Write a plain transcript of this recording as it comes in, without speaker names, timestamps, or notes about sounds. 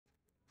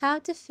How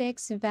to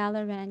fix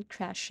Valorant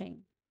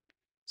crashing.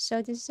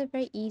 So this is a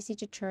very easy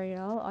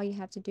tutorial. All you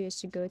have to do is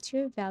to go to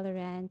your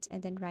Valorant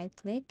and then right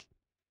click.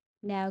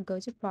 Now go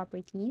to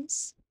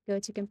properties, go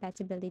to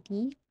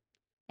compatibility,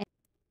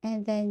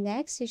 and then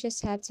next you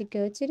just have to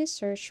go to the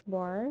search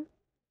bar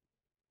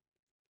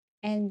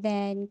and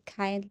then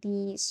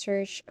kindly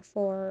search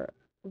for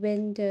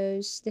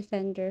Windows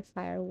Defender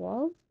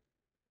Firewall.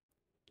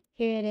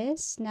 Here it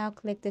is. Now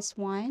click this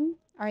one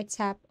or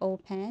tap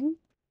open.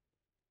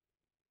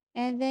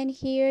 And then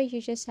here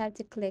you just have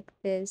to click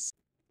this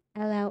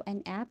allow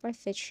an app or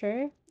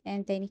feature,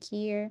 and then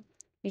here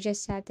you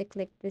just have to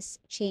click this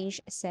change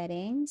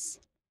settings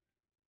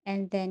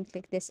and then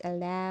click this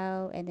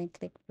allow and then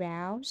click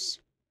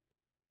browse.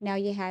 Now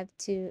you have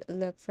to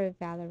look for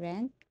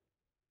Valorant.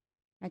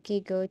 Okay,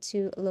 go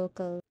to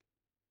local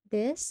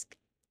disk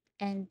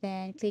and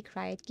then click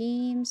Riot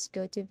Games,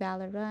 go to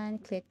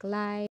Valorant, click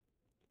live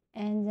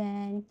and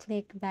then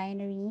click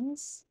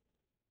binaries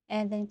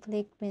and then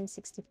click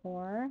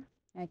Win64.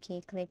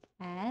 Okay, click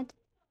add.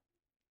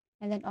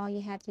 And then all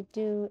you have to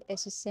do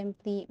is to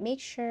simply make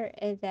sure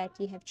that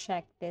you have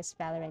checked this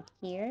Valorant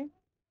here.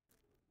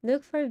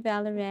 Look for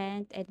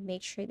Valorant and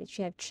make sure that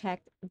you have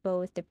checked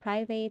both the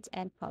private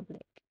and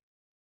public.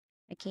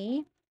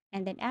 Okay.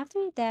 And then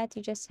after that,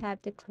 you just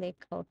have to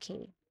click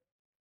OK.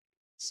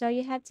 So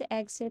you have to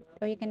exit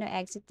or you're going to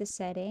exit the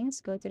settings,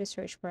 go to the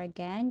search bar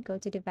again, go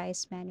to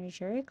device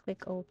manager,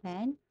 click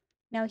open.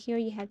 Now here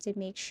you have to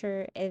make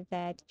sure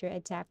that your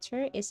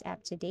adapter is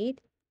up to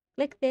date.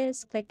 Click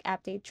this, click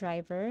update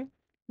driver.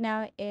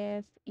 Now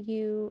if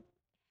you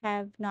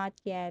have not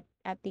yet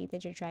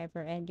updated your driver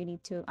and you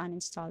need to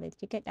uninstall it,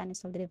 you can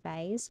uninstall the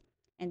device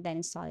and then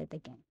install it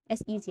again.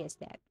 As easy as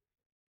that.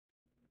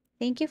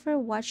 Thank you for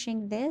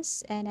watching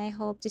this and I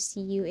hope to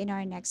see you in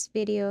our next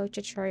video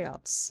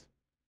tutorials.